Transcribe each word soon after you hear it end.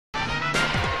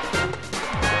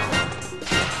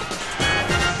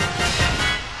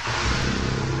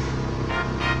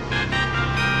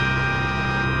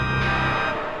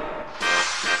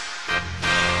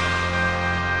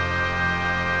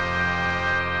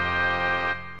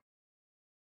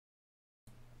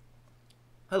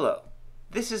Hello,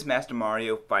 this is Master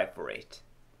Mario 548.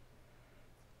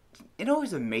 It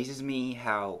always amazes me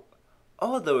how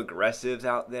all the aggressives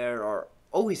out there are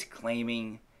always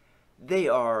claiming they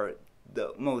are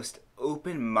the most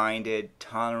open-minded,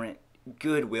 tolerant,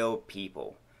 goodwill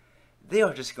people. They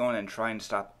are just going and trying to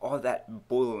stop all that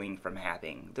bullying from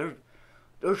happening.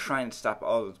 They're trying to stop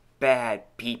all those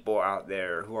bad people out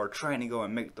there who are trying to go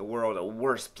and make the world a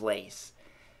worse place.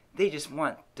 They just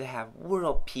want to have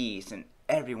world peace and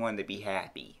everyone to be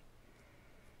happy.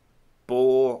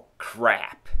 Bull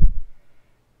crap.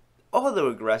 All the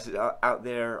aggressives out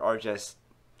there are just,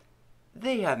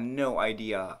 they have no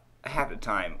idea half the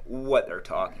time what they're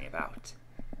talking about.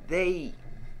 They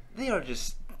are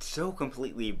just so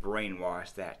completely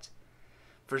brainwashed that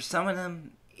for some of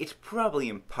them it's probably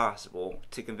impossible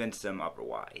to convince them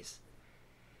otherwise.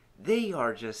 They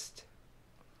are just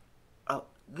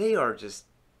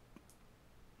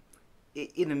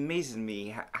it amazes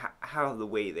me how the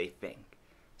way they think.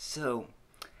 So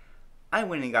I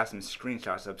went and got some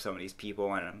screenshots of some of these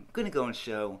people, and I'm going to go and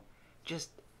show just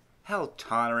how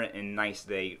tolerant and nice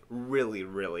they really,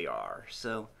 really are.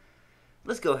 So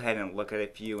let's go ahead and look at a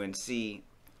few and see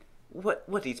what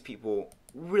these people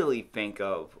really think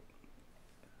of,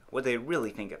 what they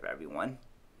really think of everyone.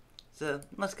 So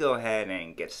let's go ahead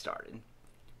and get started.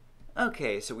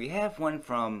 Okay, so we have one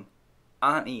from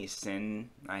Anison.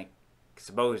 I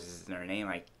suppose this is their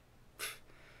name.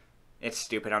 It's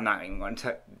stupid. I'm not even going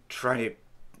to try to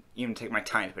even take my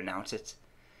time to pronounce it.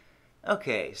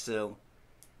 Okay, so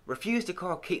refuse to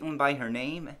call Caitlin by her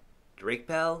name, Drake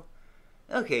Bell.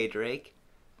 Okay, Drake,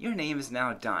 your name is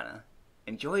now Donna.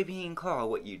 Enjoy being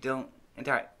called what you don't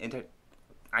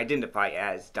identify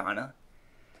as, Donna.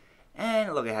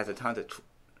 And look, it has a ton of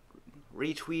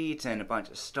retweets and a bunch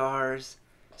of stars.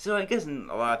 So I guess a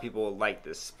lot of people like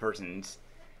this person's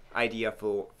idea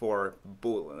for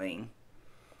bullying.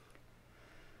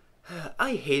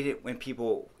 I hate it when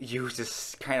people use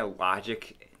this kind of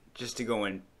logic just to go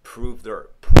and prove their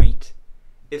point.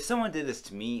 If someone did this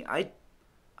to me,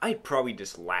 I'd probably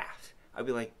just laugh. I'd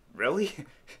be like, really?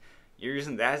 You're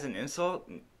using that as an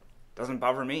insult? Doesn't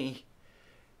bother me.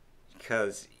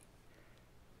 Because,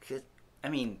 I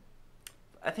mean,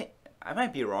 I think, I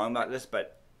might be wrong about this,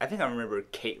 but I think I remember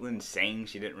Caitlyn saying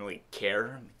she didn't really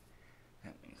care.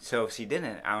 So if she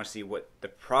didn't, I don't see what the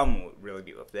problem would really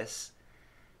be with this.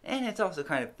 And it's also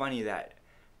kind of funny that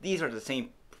these are the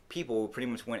same people who pretty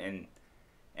much went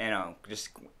and just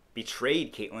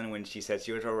betrayed Caitlyn when she said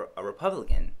she was a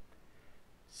Republican.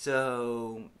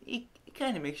 So it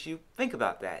kind of makes you think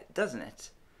about that, doesn't it?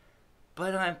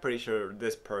 But I'm pretty sure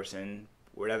this person,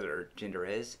 whatever their gender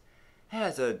is,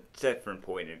 has a different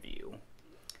point of view.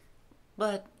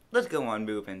 But let's go on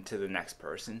moving to the next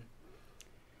person.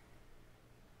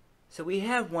 So we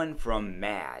have one from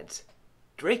Mads.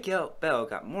 Drake Bell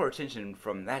got more attention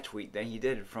from that tweet than he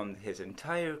did from his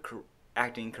entire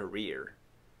acting career.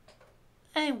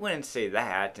 I wouldn't say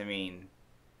that. I mean,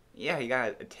 yeah, he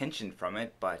got attention from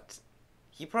it, but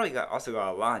he probably also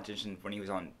got a lot of attention when he was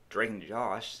on Drake and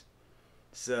Josh.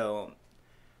 So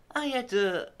I had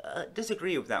to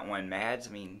disagree with that one, Mads.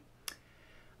 I mean,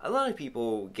 a lot of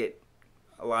people get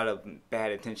a lot of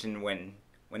bad attention when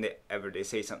they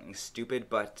say something stupid,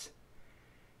 but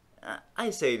I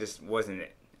say this wasn't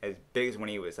as big as when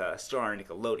he was a star on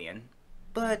Nickelodeon.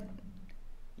 But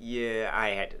yeah, I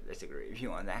had to disagree with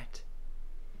you on that.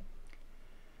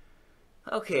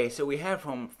 Okay, so we have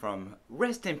from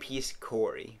Rest in Peace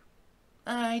Corey.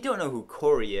 I don't know who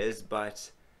Corey is, but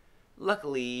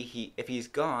luckily if he's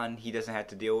gone, he doesn't have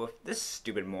to deal with this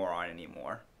stupid moron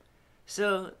anymore.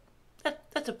 So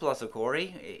that's a plus of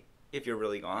Corey. If you're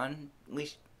really gone, at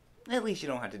least you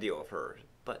don't have to deal with her.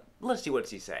 But let's see what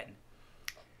she said.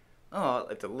 Oh,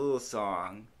 it's a little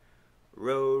song.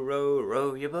 Row, row,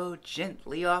 row your boat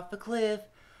gently off a cliff.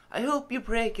 I hope you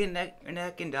break your neck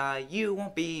and die. You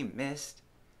won't be missed.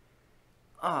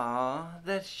 Aw,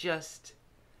 that's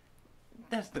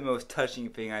the most touching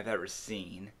thing I've ever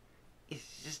seen.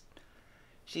 It's just,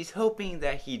 she's hoping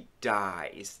that he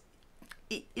dies.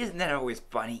 Isn't that always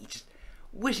funny? Just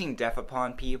wishing death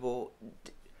upon people.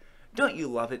 Don't you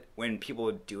love it when people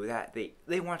do that?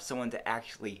 They want someone to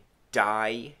actually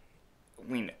die. I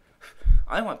mean,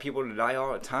 I want people to die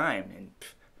all the time, and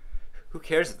who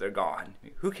cares if they're gone?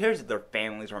 Who cares if their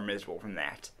families are miserable from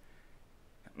that?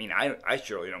 I mean, I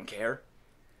surely don't care.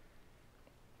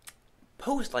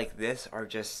 Posts like this are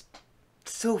just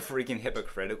so freaking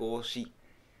hypocritical. She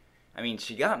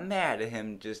got mad at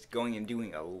him just going and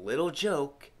doing a little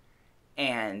joke,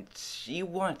 and she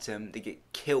wants him to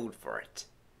get killed for it.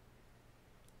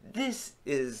 This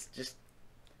is just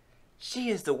She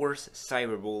is the worst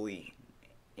cyberbully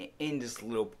in this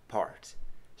little part.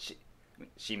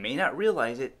 She may not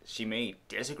realize it, she may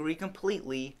disagree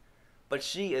completely, but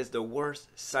she is the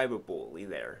worst cyberbully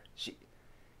there.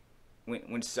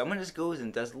 When someone just goes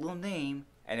and does a little name,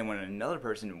 and then when another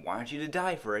person wants you to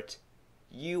die for it,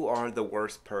 you are the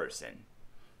worst person.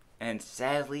 And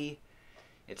sadly,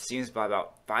 it seems by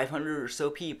about 500 or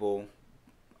so people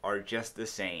are just the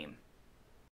same.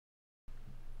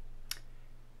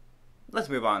 Let's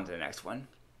move on to the next one.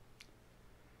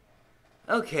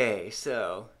 Okay,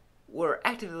 so we're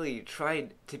actively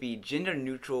trying to be gender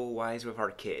neutral wise with our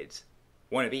kids.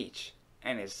 One of each.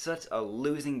 And it's such a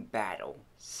losing battle.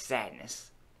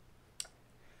 Sadness.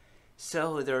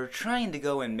 So they're trying to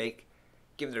go and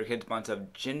give their kids a bunch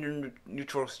of gender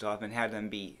neutral stuff and have them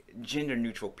be gender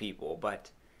neutral people,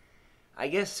 but I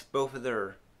guess both of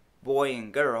their boy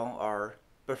and girl are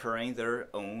preferring their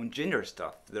own gender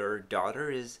stuff. Their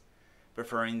daughter is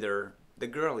preferring the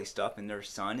girly stuff, and their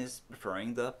son is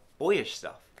preferring the boyish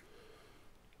stuff.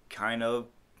 Kind of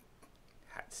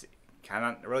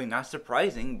really not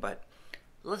surprising, but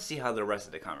let's see how the rest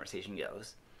of the conversation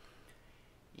goes.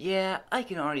 Yeah, I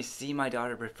can already see my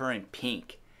daughter preferring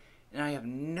pink, and I have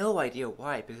no idea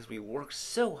why, because we work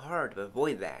so hard to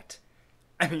avoid that.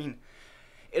 I mean,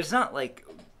 it's not like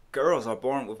girls are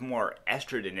born with more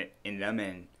estrogen in them,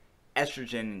 and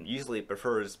estrogen usually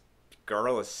prefers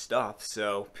girlish stuff,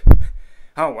 so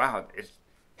oh wow,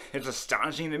 it's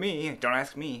astonishing to me. Don't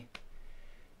ask me.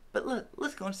 But look,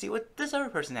 let's go and see what this other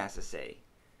person has to say.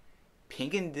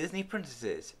 Pink and Disney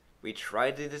princesses. We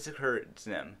tried to discourage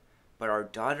them, but our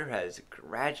daughter has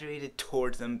graduated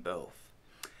towards them both.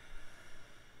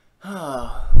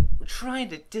 Oh, we're trying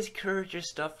to discourage your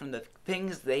stuff from the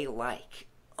things they like.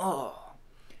 Oh,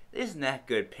 isn't that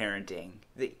good parenting?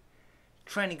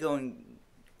 Trying to go and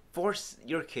force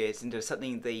your kids into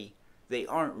something they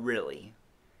aren't really.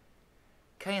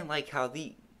 Kind of like how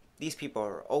these people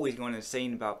are always going and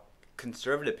saying about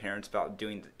conservative parents about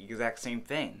doing the exact same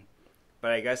thing.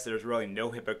 But I guess there's really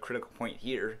no hypocritical point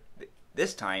here.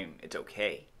 This time, it's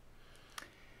okay.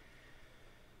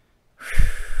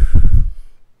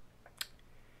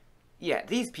 Yeah,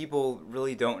 these people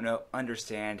really don't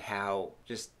understand how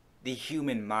just the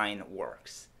human mind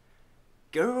works.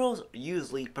 Girls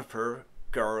usually prefer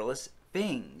girlish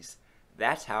things.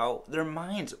 That's how their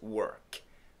minds work.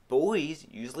 Boys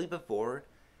usually prefer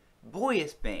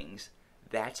boyish things.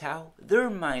 That's how their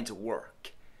minds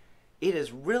work. It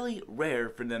is really rare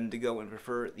for them to go and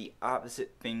prefer the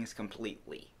opposite things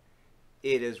completely.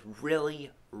 It is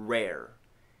really rare.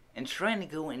 And trying to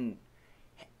go and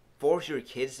force your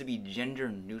kids to be gender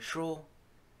neutral,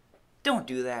 don't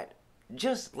do that.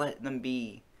 Just let them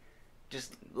be,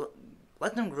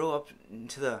 let them grow up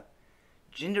into the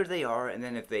gender they are, and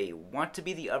then if they want to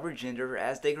be the other gender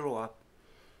as they grow up,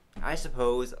 I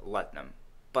suppose let them.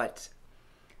 But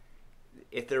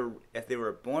if they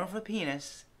were born with a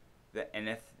penis, and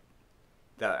if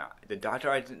the doctor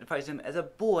identifies them as a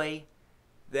boy,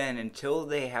 then until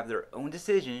they have their own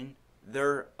decision,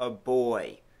 they're a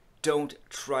boy. Don't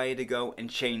try to go and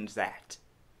change that.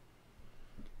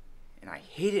 And I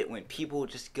hate it when people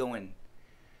just go and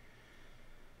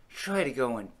try to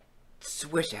go and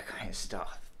switch that kind of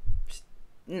stuff.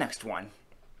 Next one.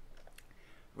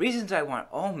 Reasons I want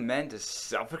all men to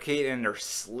suffocate in their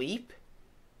sleep?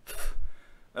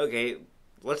 Okay,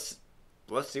 let's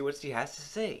see what she has to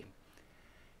say.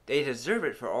 They deserve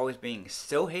it for always being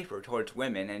so hateful towards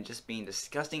women and just being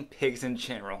disgusting pigs in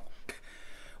general.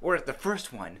 Whereas the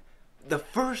first one,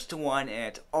 and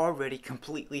it's already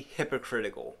completely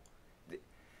hypocritical.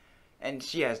 And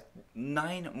she has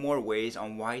 9 more ways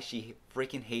on why she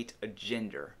freaking hates a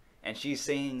gender. And she's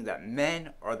saying that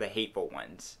men are the hateful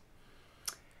ones.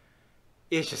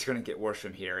 It's just going to get worse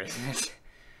from here, isn't it?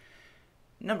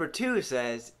 Number 2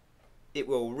 says, it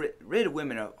will rid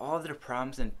women of all their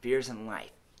problems and fears in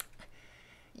life.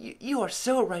 You are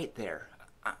so right there.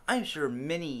 I'm sure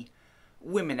many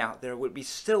women out there would be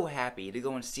so happy to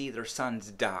go and see their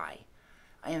sons die.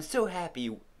 I am so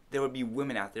happy there would be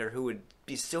women out there who would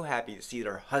be so happy to see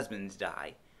their husbands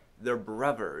die, their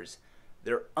brothers,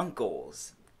 their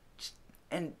uncles.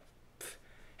 And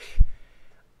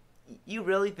you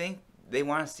really think they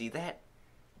want to see that?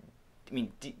 I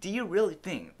mean, do you really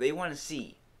think they want to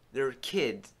see their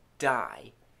kids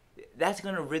die? That's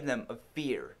going to rid them of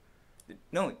fear.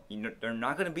 No, they're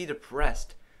not going to be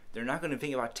depressed. They're not going to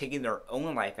think about taking their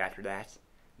own life after that.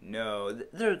 No,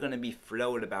 they're going to be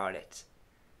thrilled about it.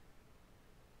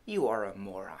 You are a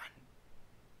moron.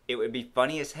 It would be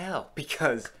funny as hell,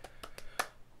 because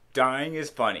dying is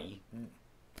funny.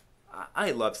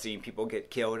 I love seeing people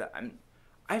get killed.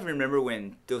 I remember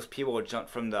when those people jumped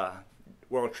from the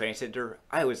World Trade Center,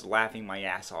 I was laughing my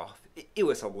ass off. It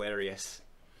was hilarious.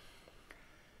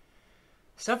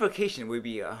 Suffocation would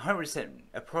be a 100%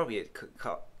 appropriate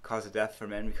cause of death for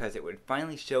men because it would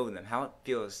finally show them how it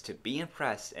feels to be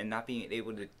impressed and not being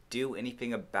able to do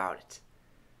anything about it.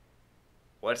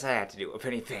 What does that have to do with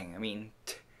anything? I mean,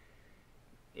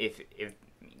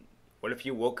 what if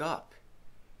you woke up,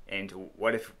 and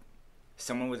what if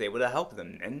someone was able to help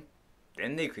them, and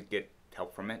then they could get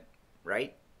help from it,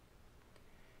 right?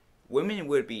 Women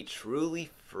would be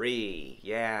truly free.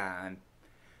 Yeah,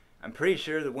 I'm pretty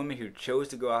sure the women who chose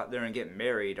to go out there and get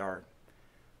married are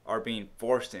being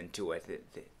forced into it.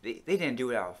 They didn't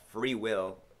do it out of free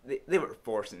will. They were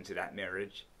forced into that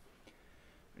marriage.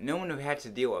 No one who had to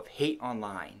deal with hate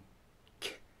online.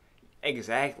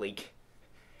 Exactly.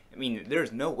 I mean,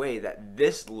 there's no way that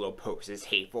this little post is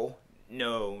hateful.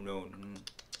 No.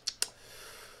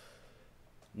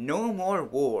 No more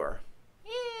war.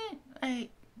 I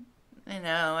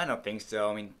don't think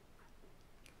so. I mean,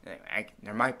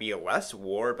 there might be less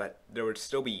war, but there would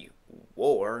still be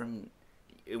war.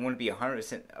 It wouldn't be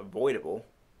 100% avoidable.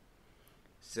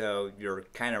 So you're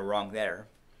kind of wrong there.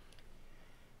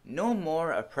 No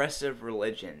more oppressive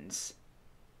religions.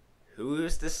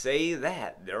 Who's to say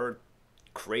that? There are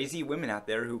crazy women out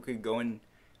there who could go and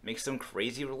make some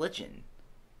crazy religion.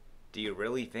 Do you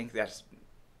really think that's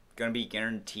going to be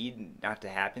guaranteed not to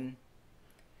happen?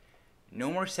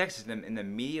 No more sexism in the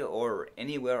media or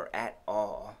anywhere at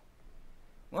all.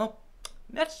 Well,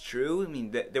 that's true. I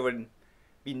mean, there would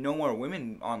be no more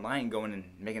women online going and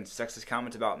making sexist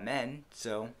comments about men,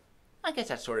 so I guess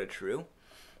that's sort of true.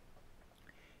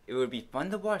 It would be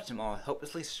fun to watch them all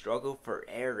helplessly struggle for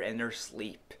air in their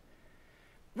sleep.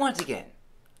 Once again,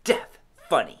 death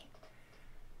funny.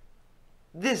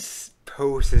 This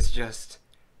post is just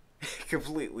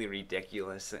completely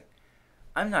ridiculous.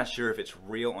 I'm not sure if it's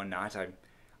real or not.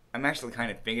 I'm actually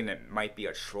kind of thinking it might be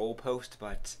a troll post,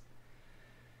 but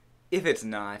if it's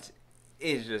not,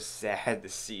 it's just sad to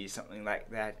see something like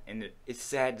that, and it's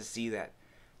sad to see that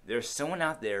there's someone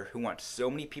out there who wants so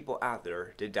many people out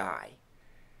there to die.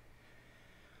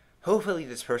 Hopefully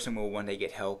this person will one day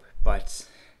get help, but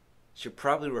she'll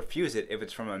probably refuse it if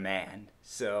it's from a man,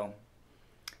 so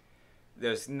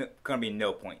there's gonna be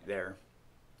no point there.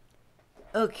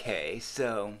 Okay,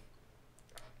 so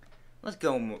let's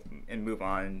go and move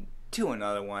on to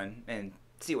another one and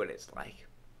see what it's like.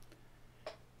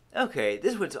 Okay,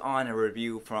 this was on a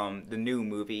review from the new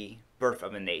movie, Birth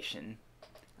of a Nation.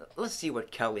 Let's see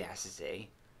what Kelly has to say.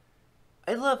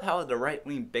 I love how the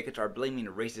right-wing bigots are blaming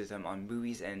racism on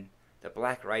movies and the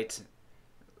Black Lives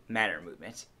Matter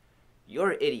movement.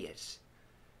 You're idiots.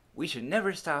 We should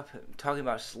never stop talking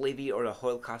about slavery or the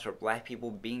Holocaust or black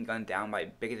people being gunned down by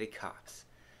bigoted cops.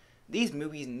 These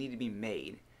movies need to be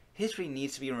made. History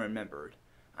needs to be remembered.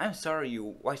 I'm sorry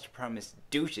you white supremacist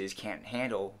douches can't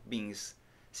handle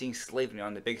seeing slavery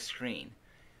on the big screen.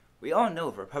 We all know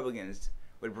if Republicans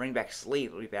would bring back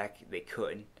slavery back, they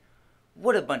could.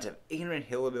 What a bunch of ignorant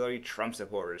hillbilly Trump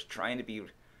supporters trying to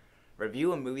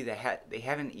review a movie that they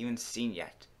haven't even seen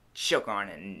yet. Choke on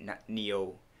it,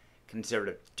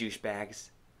 neo-conservative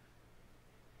douchebags.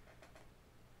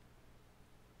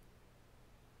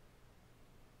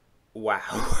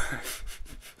 Wow.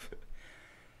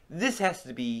 This has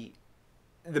to be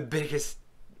the biggest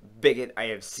bigot I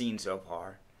have seen so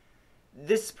far.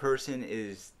 This person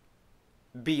is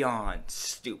beyond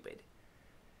stupid.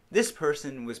 This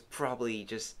person was probably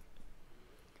just...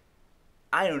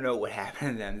 I don't know what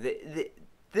happened to them.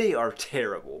 They are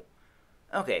terrible.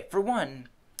 Okay, for one,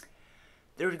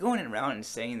 they're going around and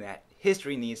saying that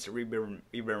history needs to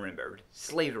be remembered,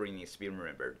 slavery needs to be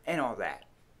remembered, and all that.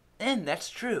 And that's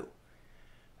true.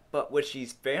 But what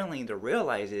she's failing to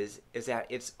realize is that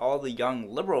it's all the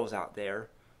young liberals out there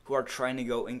who are trying to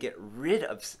go and get rid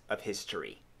of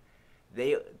history.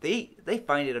 They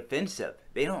find it offensive.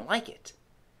 They don't like it.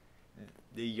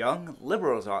 The young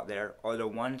liberals out there are the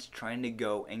ones trying to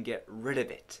go and get rid of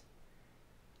it.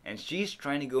 And she's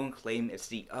trying to go and claim it's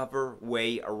the other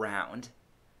way around.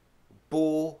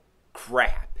 Bull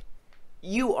crap.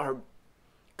 You are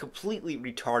completely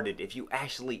retarded if you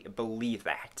actually believe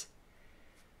that.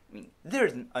 I mean,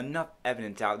 there's enough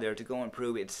evidence out there to go and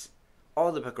prove it's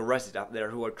all the progressives out there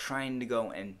who are trying to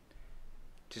go and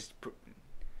just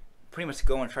pretty much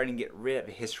go and try to get rid of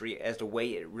history as the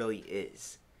way it really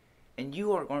is. And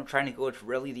you are going to try to go it's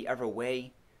really the other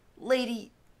way.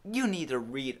 Lady, you need to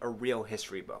read a real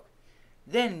history book.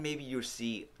 Then maybe you'll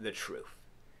see the truth.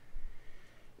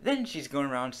 Then she's going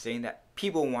around saying that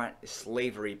people want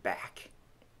slavery back.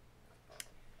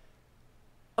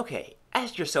 Okay,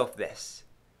 ask yourself this.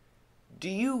 Do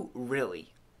you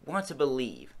really want to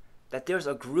believe that there's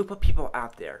a group of people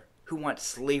out there who want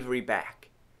slavery back?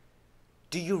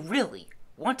 Do you really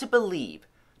want to believe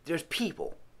there's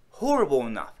people horrible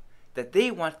enough that they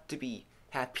want to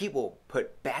have people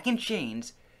put back in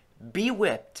chains, be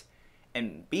whipped,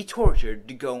 and be tortured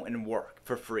to go and work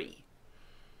for free?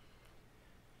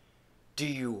 Do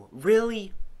you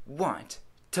really want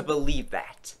to believe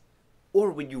that? Or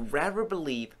would you rather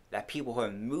believe that people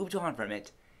have moved on from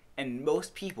it, and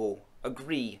most people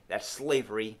agree that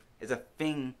slavery is a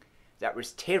thing that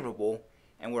was terrible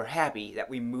and we're happy that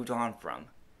we moved on from?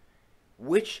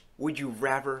 Which would you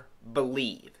rather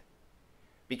believe?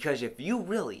 Because if you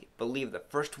really believe the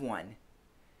first one,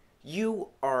 you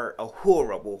are a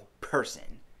horrible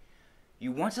person.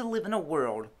 You want to live in a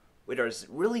world where there's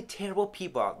really terrible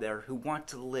people out there who want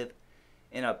to live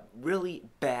in a really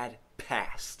bad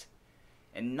past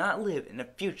and not live in a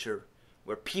future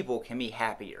where people can be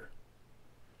happier.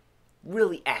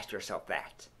 Really ask yourself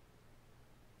that.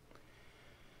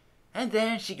 And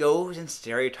then she goes and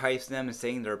stereotypes them and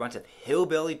saying they're a bunch of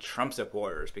hillbilly Trump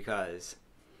supporters because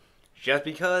just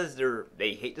because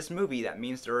they hate this movie, that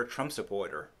means they're a Trump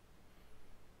supporter.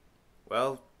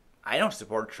 Well, I don't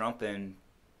support Trump, and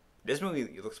this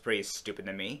movie looks pretty stupid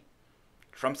to me.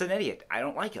 Trump's an idiot. I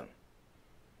don't like him.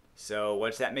 So what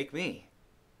does that make me?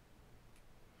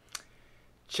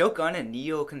 Choke on a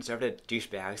neoconservative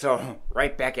douchebag. So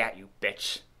right back at you,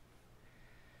 bitch.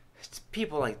 It's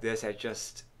people like this that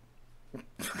just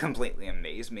completely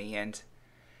amaze me, and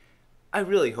I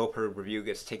really hope her review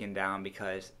gets taken down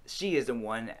because she is the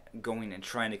one going and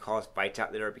trying to cause fights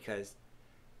out there because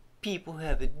people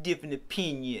have a different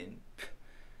opinion.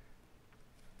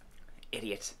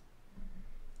 Idiot.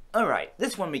 Alright,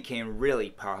 this one became really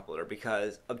popular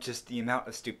because of just the amount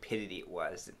of stupidity it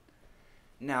was.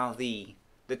 Now, the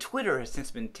Twitter has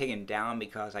since been taken down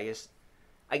because I guess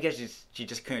she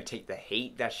just couldn't take the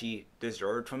hate that she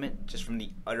deserved from it, just from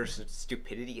the utter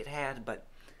stupidity it had, but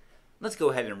let's go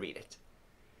ahead and read it.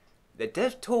 The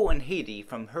death toll in Haiti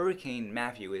from Hurricane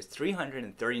Matthew is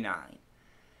 339.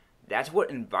 That's what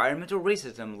environmental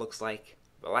racism looks like.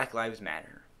 Black Lives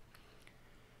Matter.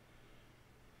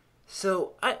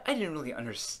 So, I didn't really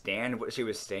understand what she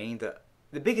was saying.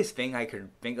 The biggest thing I could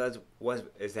think of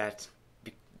is that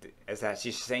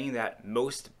she's saying that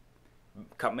most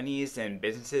companies and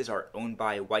businesses are owned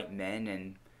by white men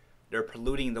and they're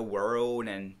polluting the world,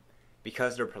 and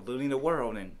because they're polluting the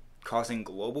world and causing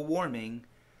global warming,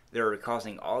 they're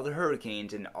causing all the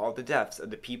hurricanes and all the deaths of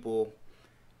the people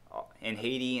in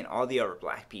Haiti and all the other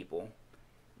black people.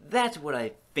 That's what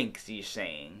I think she's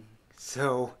saying.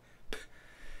 So,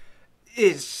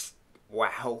 it's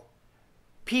wow.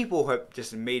 People have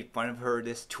just made fun of her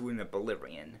this to an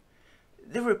oblivion.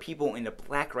 There were people in the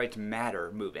Black Lives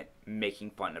Matter movement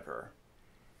making fun of her.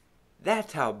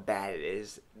 That's how bad it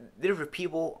is. There were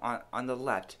people on the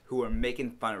left who were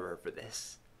making fun of her for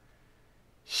this.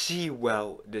 She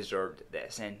well deserved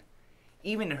this, and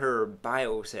even her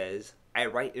bio says, I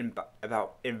write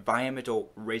about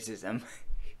environmental racism.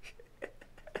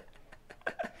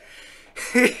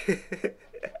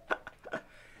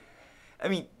 I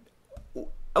mean,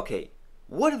 okay,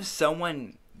 what if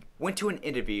someone went to an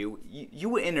interview, you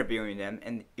were interviewing them,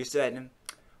 and you said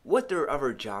what their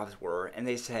other jobs were, and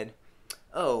they said,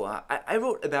 oh, I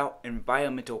wrote about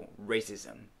environmental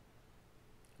racism.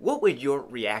 What would your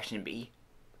reaction be?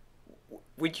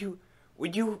 Would you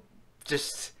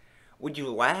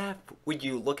laugh? Would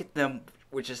you look at them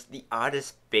with just the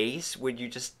oddest face? Would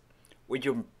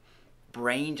your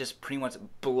brain just pretty much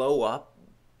blow up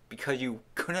because you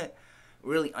couldn't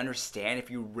really understand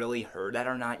if you really heard that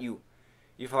or not? You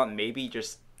thought maybe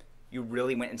just you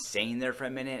really went insane there for a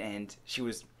minute, and she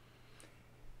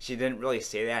didn't really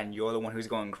say that, and you're the one who's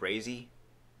going crazy.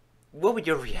 What would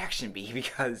your reaction be?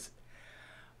 Because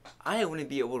I wouldn't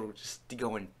be able to just to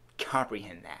go and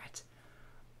comprehend that.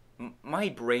 My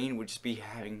brain would just be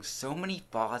having so many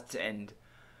thoughts, and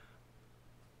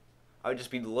I would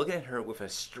just be looking at her with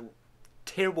a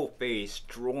terrible face,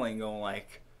 drooling, going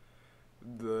like,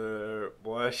 the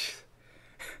what?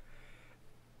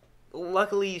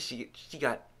 Luckily, she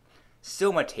got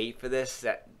so much hate for this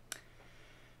that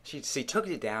she took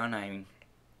it down. I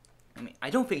mean, I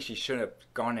don't think she should have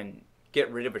gone and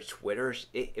get rid of her Twitter.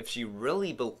 If she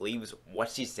really believes what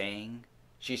she's saying,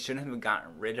 she shouldn't have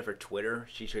gotten rid of her Twitter.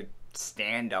 She should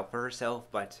stand up for herself,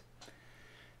 but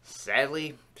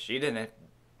sadly, she didn't.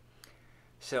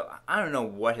 So, I don't know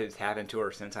what has happened to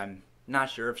her since. I'm not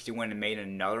sure if she went and made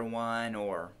another one,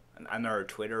 or another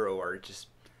Twitter, or just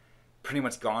pretty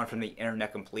much gone from the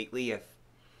internet completely.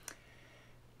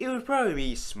 it would probably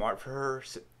be smart for her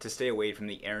to stay away from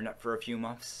the internet for a few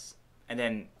months. And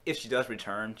then, if she does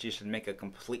return, she should make a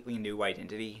completely new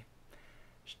identity.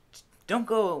 Don't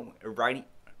go writing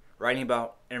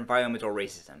about environmental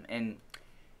racism. And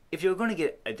if you're going to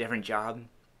get a different job,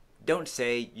 don't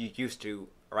say you used to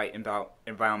write about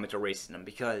environmental racism,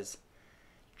 because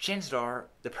chances are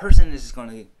the person is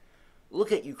going to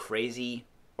look at you crazy,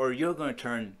 or you're going to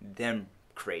turn them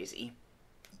crazy.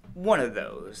 One of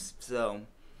those. So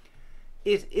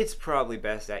it's probably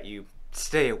best that you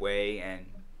stay away and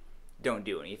don't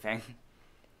do anything.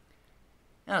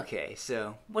 Okay,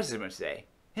 so what does everyone say?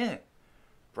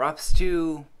 Props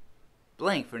to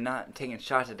blank for not taking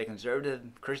shots at the conservative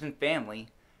Christian family.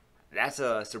 That's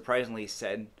surprisingly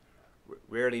said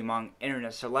rarely among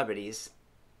internet celebrities.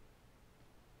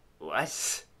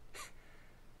 What?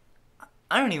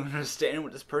 I don't even understand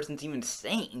what this person's even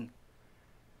saying.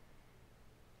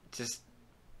 Just,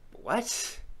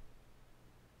 what?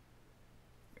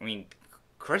 I mean,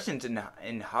 Christians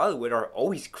in Hollywood are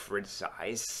always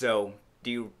criticized, so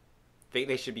do you think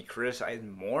they should be criticized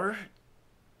more?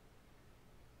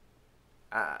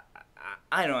 I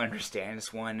don't understand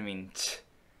this one. I mean,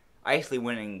 I actually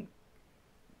went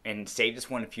and saved this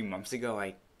one a few months ago.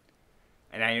 I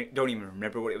don't even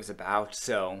remember what it was about,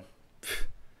 so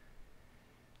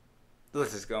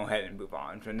let's just go ahead and move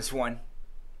on from this one.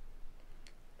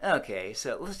 Okay,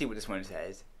 so let's see what this one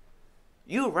says.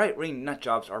 You right-wing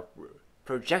nutjobs are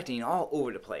projecting all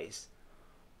over the place.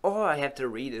 All I have to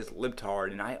read is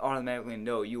libtard, and I automatically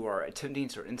know you are attempting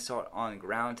to insult on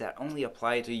grounds that only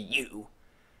apply to you.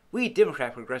 We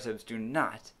Democrat progressives do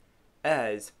not,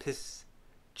 as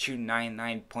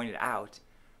Piss299 pointed out,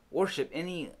 worship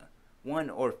any one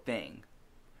or thing.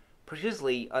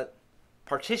 Particularly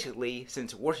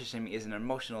since worshiping is an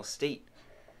emotional state,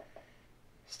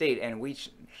 and we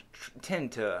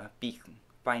tend to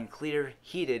find clear,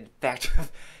 heated,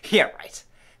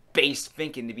 based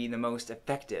thinking to be the most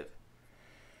effective.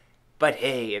 But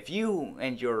hey, if you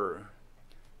and your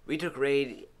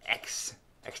retrograde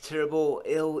terrible,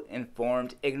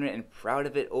 ill-informed, ignorant, and proud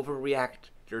of it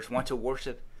overreactors want to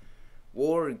worship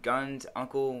war, guns,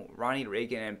 Uncle Ronnie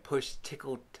Reagan, and push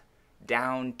tickle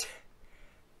down,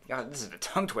 God, this is a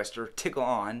tongue twister, tickle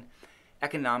on,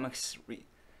 economics,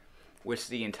 which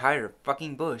the entire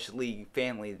fucking Bush League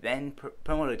family then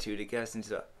promoted to get us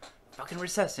into a fucking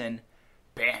recession,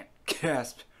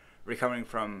 gasp, recovering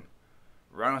from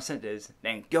Ronald Sentence,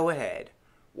 then go ahead,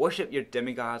 worship your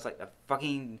demigods like the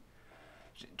fucking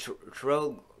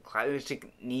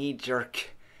classic knee-jerk,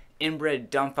 inbred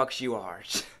dumb fucks you are.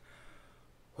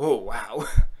 Oh, wow.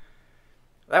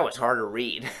 That was hard to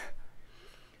read.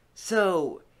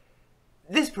 So,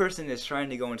 this person is trying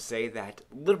to go and say that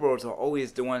liberals are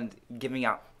always the ones giving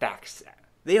out facts.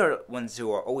 They are the ones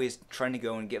who are always trying to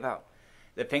go and give out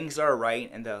the things that are right,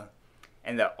 and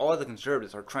that all the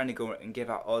conservatives are trying to go and give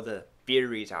out all the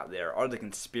theories out there, all the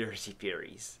conspiracy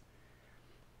theories.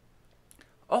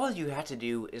 All you have to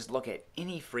do is look at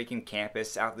any freaking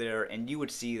campus out there, and you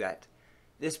would see that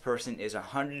this person is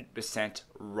 100%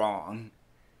 wrong.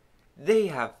 They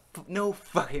have no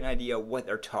fucking idea what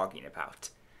they're talking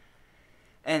about.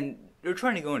 And they're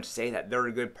trying to go and say that they're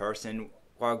a good person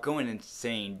while going and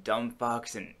saying dumb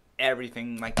fucks and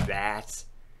everything like that.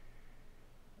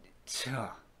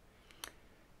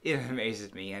 It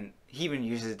amazes me, and he even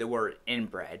uses the word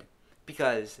inbred,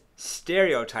 because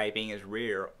stereotyping is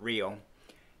real.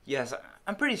 Yes,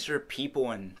 I'm pretty sure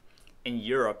people in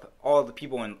Europe, all the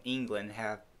people in England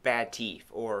have bad teeth,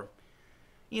 or,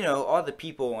 all the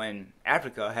people in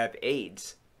Africa have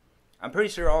AIDS. I'm pretty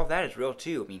sure all of that is real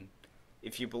too. I mean,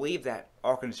 if you believe that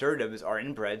all conservatives are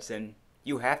inbreds, then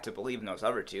you have to believe in those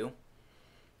other two.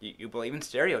 You believe in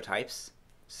stereotypes,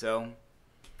 so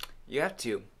you have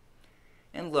to.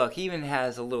 And look, he even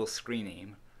has a little screen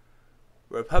name.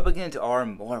 Republicans are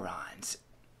morons.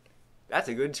 That's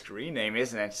a good screen name,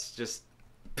 isn't it? It's just,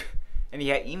 and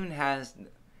he even has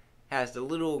the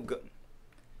little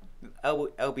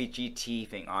LBGT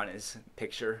thing on his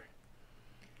picture.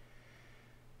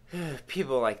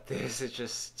 People like this, it's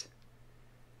just,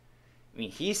 I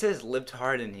mean, he says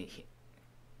libtard, and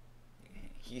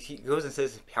he goes and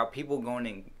says how people going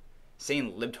and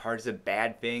saying libtard is a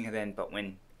bad thing, and then, but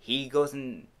when he goes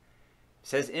and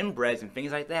says inbreds and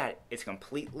things like that, it's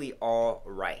completely all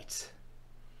right.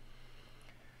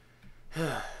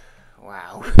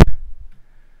 Wow.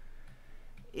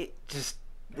 It just,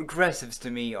 progressives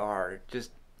to me are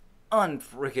just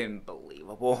unfreaking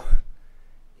believable.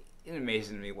 It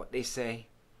amazes me what they say.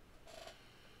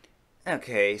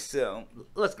 Okay, so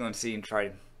let's go and see and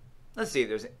try. Let's see if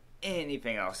there's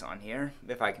anything else on here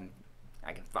if I can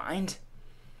find.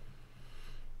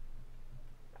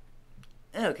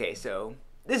 Okay, so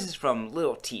this is from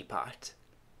Little Teapot.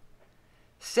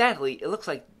 Sadly, it looks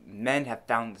like men have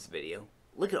found this video.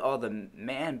 Look at all the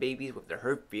man babies with their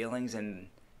hurt feelings and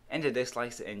the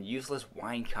dislikes and useless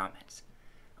whine comments.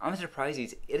 I'm surprised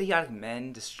these idiotic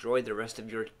men destroyed the rest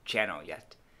of your channel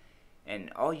yet.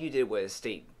 And all you did was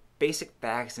state basic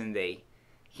facts, and they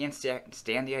can't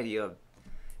stand the idea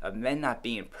of men not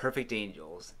being perfect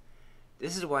angels.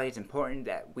 This is why it's important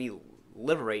that we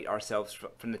liberate ourselves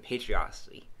from the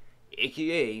patriarchy,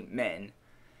 aka men.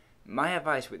 My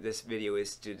advice with this video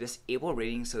is to disable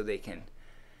ratings so they can't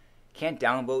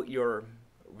downvote your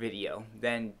video.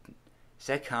 Then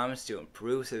set comments to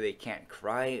improve so they can't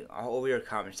cry all over your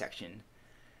comment section.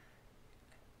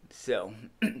 So,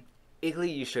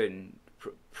 equally, you should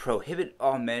prohibit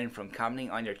all men from commenting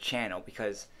on your channel,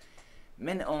 because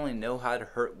men only know how to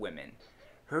hurt women,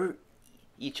 hurt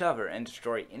each other, and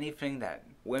destroy anything that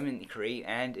women create,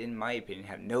 and in my opinion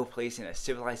have no place in a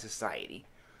civilized society.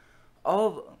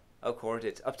 Of course,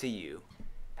 it's up to you.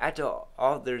 After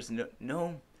all, there's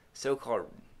no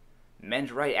so-called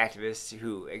men's rights activists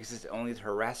who exist only to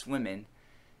harass women.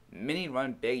 Many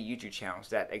run big YouTube channels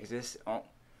that exist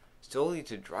solely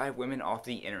to drive women off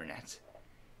the internet.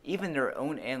 Even their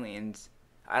own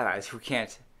allies who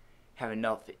can't have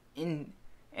enough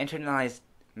internalized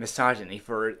misogyny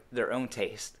for their own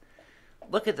taste.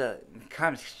 Look at the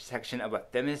comment section of a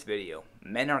feminist video.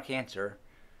 Men are cancer.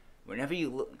 Whenever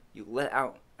you let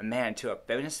out a man to a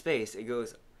feminist space, it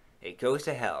goes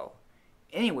to hell.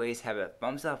 Anyways, have a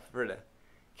thumbs up for the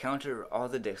counter all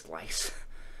the dislikes.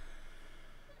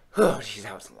 Oh, jeez,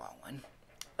 that was a long one.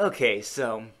 Okay,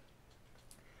 so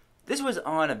this was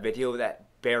on a video that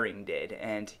Bering did,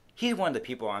 and he's one of the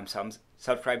people I'm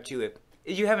subscribed to. If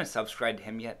you haven't subscribed to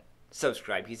him yet,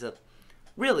 subscribe. He's a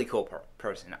really cool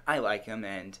person. I like him,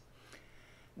 and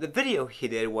the video he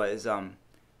did was of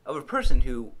a person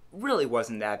who really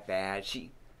wasn't that bad.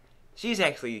 She's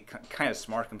actually kind of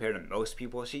smart compared to most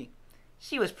people. She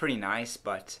was pretty nice,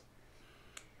 but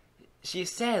she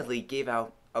sadly gave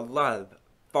out a lot of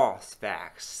false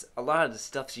facts. A lot of the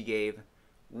stuff she gave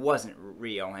wasn't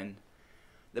real, and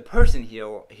the person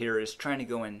here is trying to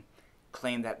go and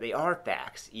claim that they are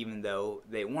facts, even though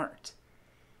they weren't.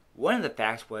 One of the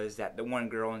facts was that the one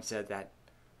girl said that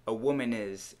a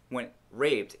woman went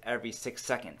raped every 6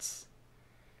 seconds,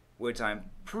 which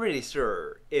I'm pretty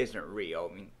sure isn't real.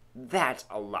 I mean, that's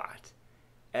a lot.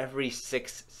 Every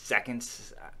 6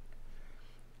 seconds.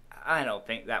 I don't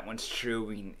think that one's true.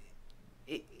 I mean,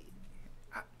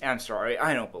 I'm sorry,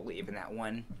 I don't believe in that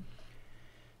one.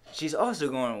 She's also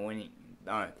going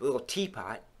Little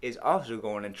Teapot is also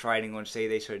going and trying to say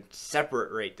they should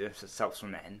separate themselves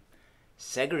from men.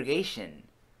 Segregation.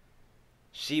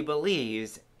 She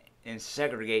believes in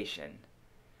segregation.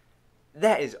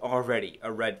 That is already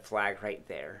a red flag right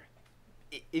there.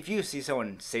 If you see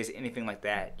someone say anything like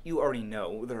that, you already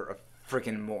know they're a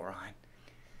freaking moron.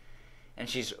 And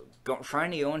she's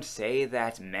trying to go and say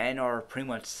that men are pretty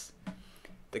much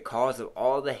the cause of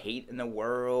all the hate in the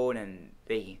world, and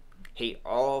they hate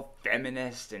all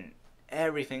feminists and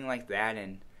everything like that,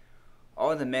 and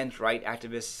all the men's rights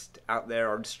activists out there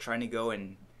are just trying to go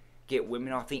and get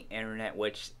women off the internet,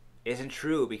 which isn't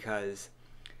true, because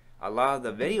a lot of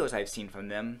the videos I've seen from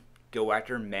them go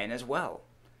after men as well.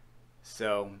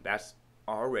 So that's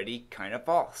already kind of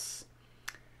false.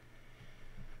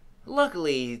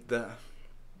 Luckily,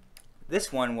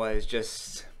 this one was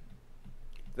just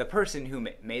the person who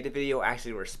made the video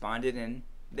actually responded, and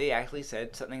they actually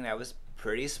said something that was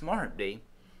pretty smart.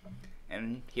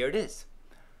 And here it is.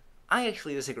 I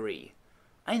actually disagree.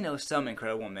 I know some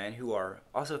incredible men who are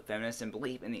also feminists and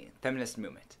believe in the feminist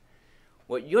movement.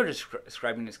 What you're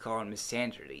describing is called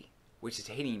misandry, which is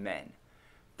hating men.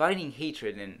 Fighting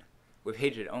hatred with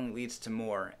hatred only leads to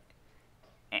more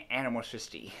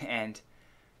animosity, and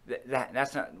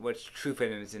that's not what true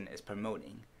feminism is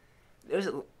promoting. There's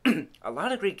a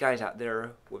lot of great guys out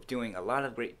there with doing a lot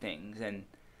of great things, and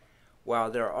while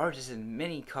there are just as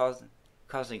many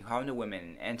causing harm to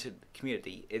women and to the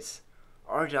community, it's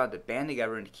our job to band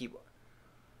together and to keep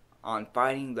on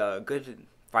fighting the good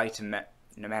fights, no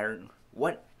matter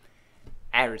what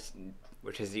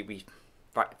adversity we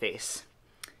face.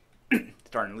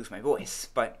 Starting to lose my voice,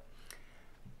 but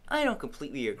I don't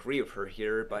completely agree with her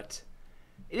here. But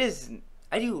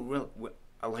I do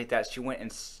like that she went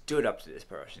and stood up to this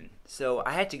person. So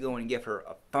I had to go and give her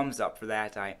a thumbs up for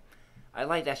that. I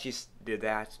like that she did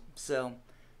that. So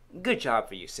good job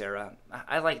for you, Sarah.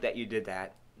 I like that you did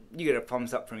that. You get a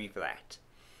thumbs up from me for that.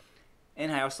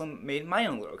 And I also made my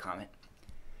own little comment.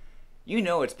 You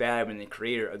know it's bad when the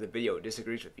creator of the video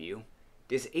disagrees with you.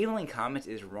 Disabling comments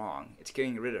is wrong. It's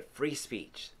getting rid of free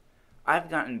speech. I've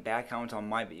gotten bad comments on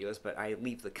my videos, but I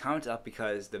leave the comments up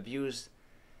because the viewers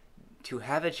to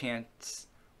have a chance,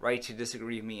 right, to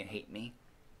disagree with me and hate me.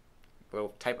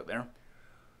 Little typo there.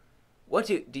 What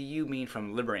do you mean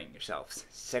from liberating yourselves?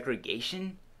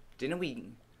 Segregation? Didn't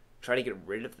we try to get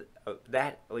rid of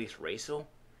that, at least racial?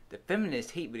 The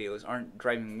feminist hate videos aren't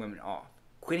driving women off.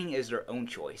 Quitting is their own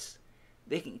choice.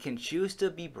 They can choose to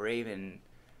be brave and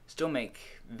still make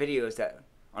videos that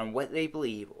on what they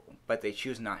believe, but they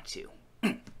choose not to.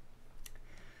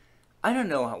 I don't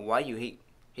know why you hate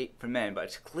for men, but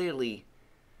it's clearly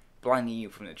blinding you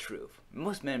from the truth.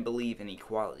 Most men believe in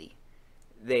equality.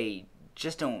 They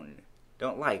just don't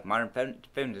like modern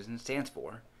feminism stands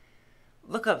for.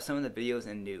 Look up some of the videos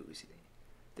in news.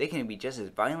 They can be just as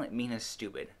violent, mean, as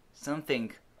stupid. Some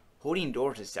think holding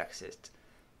doors is sexist.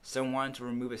 Some want to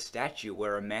remove a statue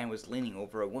where a man was leaning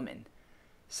over a woman.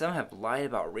 Some have lied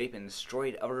about rape and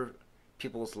destroyed other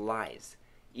people's lives,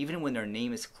 even when their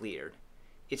name is cleared.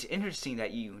 It's interesting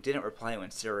that you didn't reply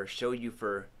when Sarah showed you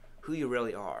for who you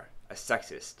really are, a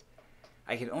sexist.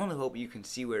 I can only hope you can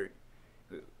see where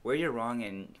you're wrong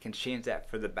and can change that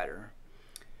for the better.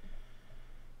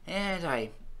 And I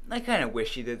kind of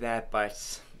wish she did that,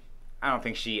 but I don't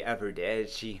think she ever did.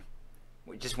 She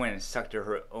just went and sucked to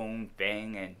her own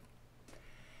thing and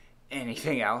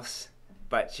anything else.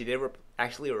 But she did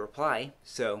actually reply,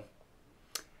 so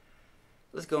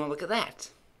let's go and look at that.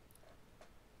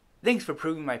 Thanks for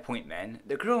proving my point, men.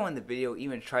 The girl in the video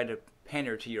even tried to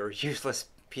pander to your useless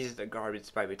pieces of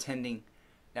garbage by pretending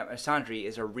that misandry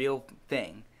is a real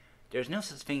thing. There's no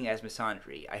such thing as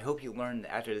misandry. I hope you learn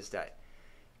after this that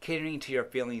catering to your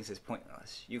feelings is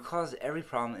pointless. You cause every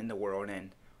problem in the world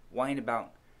and whine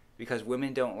about because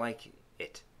women don't like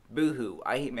it. Boo-hoo,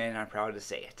 I hate men and I'm proud to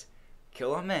say it.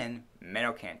 Kill all men,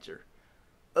 mental cancer.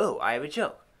 Oh, I have a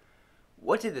joke.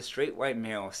 What did the straight white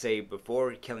male say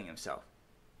before killing himself?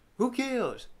 Who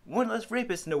cares? One less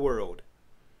rapist in the world.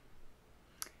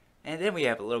 And then we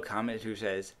have a little comment who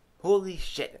says, holy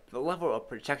shit, the level of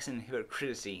projection and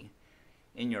hypocrisy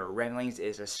in your ramblings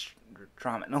is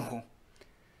astronomical.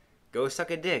 Go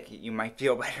suck a dick, you might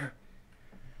feel better.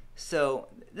 So,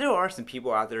 there are some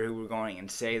people out there who were going and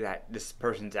say that this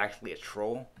person's actually a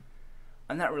troll.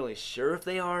 I'm not really sure if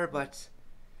they are, but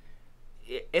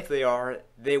if they are,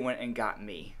 they went and got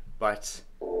me. But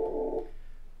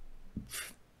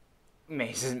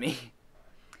amazes me.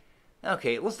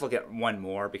 Okay, let's look at one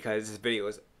more because this video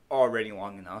is already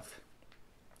long enough.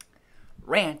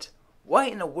 Rant. Why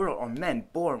in the world are men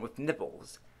born with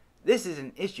nipples? This is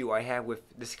an issue I have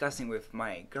with discussing with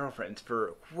my girlfriends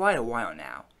for quite a while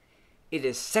now. It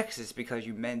is sexist because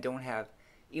you men don't have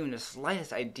even the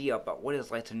slightest idea about what it's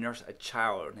like to nurse a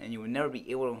child, and you will never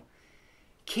be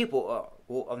capable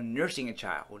of nursing a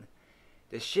child.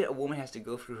 The shit a woman has to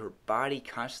go through, her body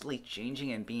constantly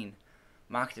changing and being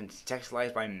mocked and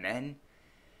sexualized by men.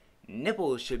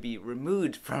 Nipples should be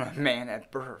removed from a man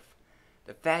at birth.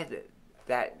 The fact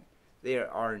that they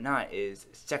are not is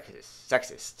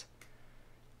sexist.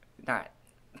 Not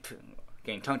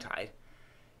getting tongue-tied.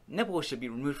 Nipples should be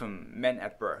removed from men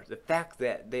at birth. The fact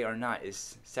that they are not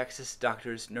is sexist.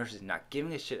 Doctors, nurses not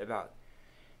giving a shit about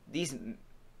these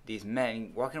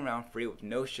men walking around free with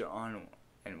no shit on,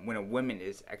 and when a woman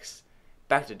is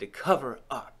expected to cover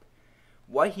up.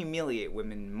 Why humiliate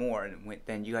women more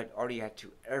than you already had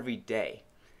to every day?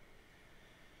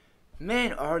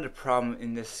 Men are the problem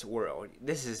in this world.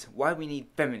 This is why we need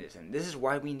feminism. This is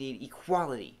why we need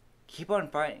equality. Keep on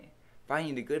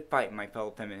fighting the good fight, my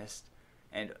fellow feminists.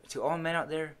 And to all men out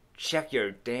there, check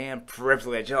your damn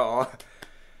privilege. Oh,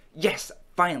 yes,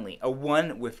 finally, a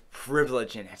one with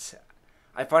privilege in it.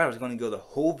 I thought I was going to go the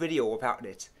whole video without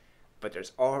it, but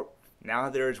now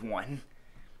there's one.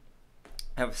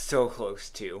 I was so close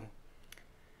to.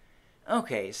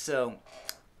 Okay, so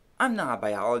I'm not a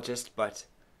biologist, but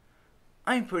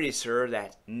I'm pretty sure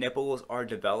that nipples are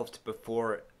developed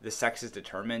before the sex is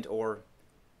determined, or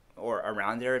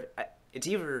around there. It's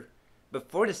either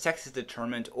before the sex is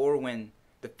determined or when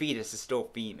the fetus is still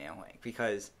female,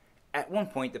 because at one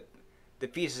point the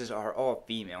fetuses are all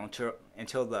female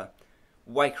until the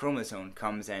Y chromosome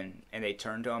comes in and they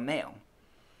turn to a male.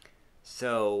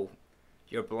 So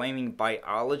you're blaming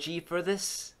biology for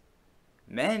this?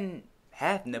 Men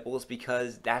have nipples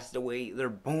because that's the way they're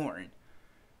born.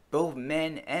 Both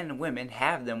men and women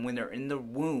have them when they're in the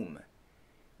womb.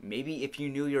 Maybe if you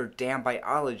knew your damn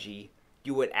biology,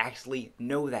 you would actually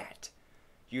know that.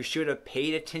 You should have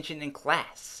paid attention in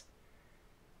class.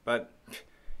 But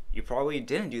you probably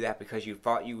didn't do that because you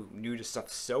thought you knew the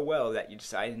stuff so well that you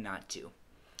decided not to.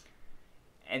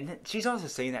 And she's also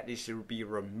saying that they should be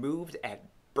removed at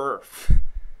birth.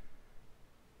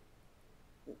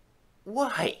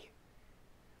 Why?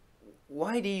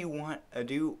 Why do you want to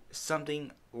do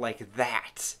something like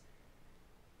that?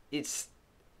 It's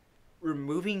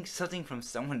removing something from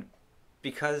someone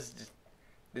because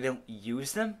they don't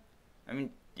use them? I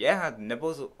mean, yeah,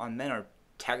 nipples on men are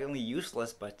technically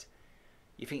useless, but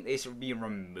you think they should be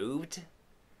removed?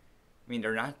 I mean,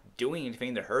 they're not doing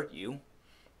anything to hurt you.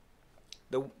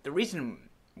 The reason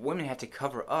women have to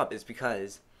cover up is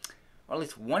because, or at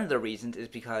least one of the reasons is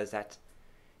because that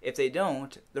if they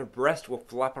don't, their breast will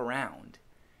flop around.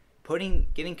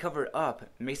 Getting covered up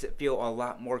makes it feel a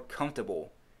lot more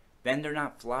comfortable. Then they're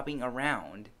not flopping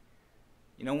around.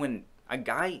 You know, when a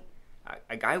guy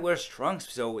wears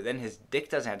trunks, so then his dick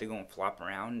doesn't have to go and flop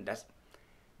around.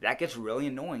 That gets really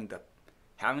annoying.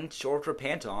 Having shorts or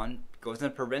pants on goes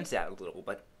and prevents that a little.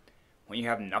 But when you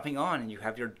have nothing on and you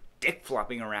have your dick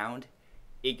flopping around,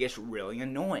 it gets really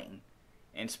annoying.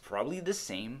 And it's probably the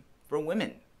same for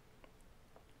women.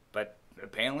 But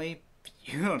apparently,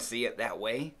 you don't see it that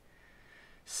way.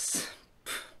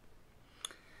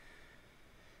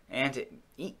 And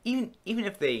even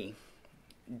if they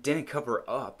didn't cover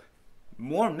up,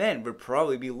 more men would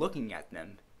probably be looking at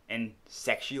them and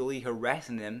sexually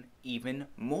harassing them even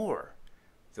more.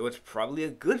 So it's probably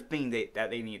a good thing that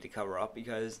they need to cover up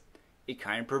because it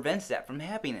kind of prevents that from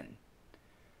happening.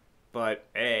 But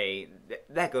hey,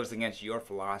 that goes against your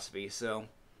philosophy, so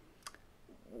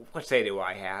what say do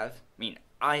I have? I mean,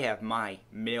 I have my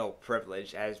male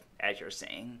privilege, as you're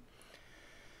saying.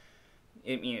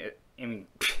 I mean,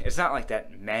 it's not like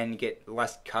that men get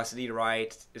less custody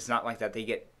rights. It's not like that they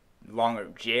get longer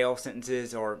jail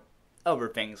sentences or other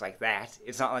things like that.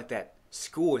 It's not like that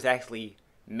school is actually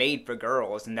made for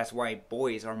girls and that's why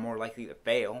boys are more likely to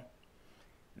fail.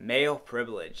 Male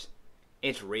privilege.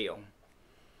 It's real.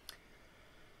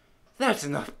 That's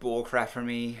enough bullcrap for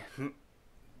me.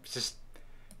 Just,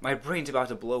 my brain's about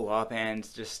to blow up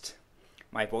and just,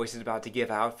 my voice is about to give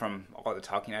out from all the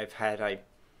talking I've had.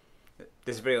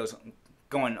 This video is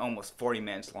going almost 40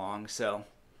 minutes long, so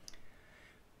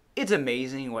it's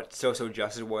amazing what social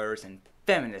justice warriors and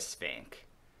feminists think.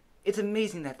 It's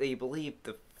amazing that they believe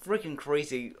the freaking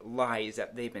crazy lies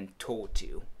that they've been told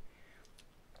to.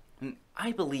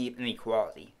 I believe in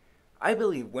equality. I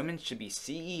believe women should be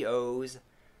CEOs.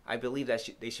 I believe that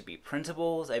they should be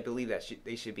principals. I believe that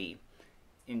they should be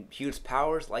in huge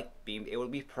powers like being able to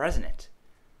be president.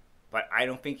 But I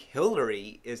don't think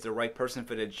Hillary is the right person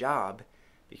for the job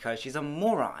because she's a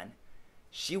moron.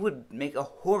 She would make a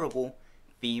horrible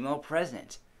female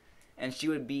president. And she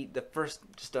would be the first,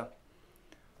 just a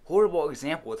horrible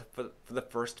example for the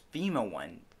first female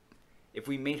one. If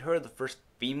we made her the first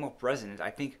female president,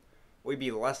 I think we'd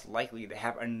be less likely to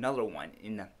have another one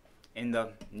in the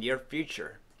near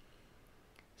future.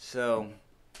 So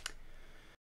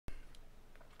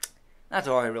that's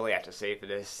all I really have to say for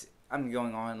this. I'm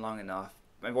going on long enough.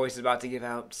 My voice is about to give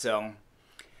out, so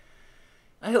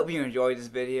I hope you enjoyed this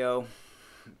video.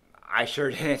 I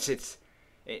sure did.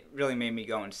 It really made me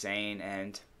go insane.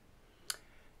 And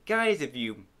guys, if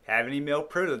you have any male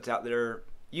privilege out there,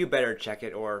 you better check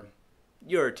it or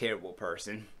you're a terrible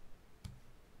person.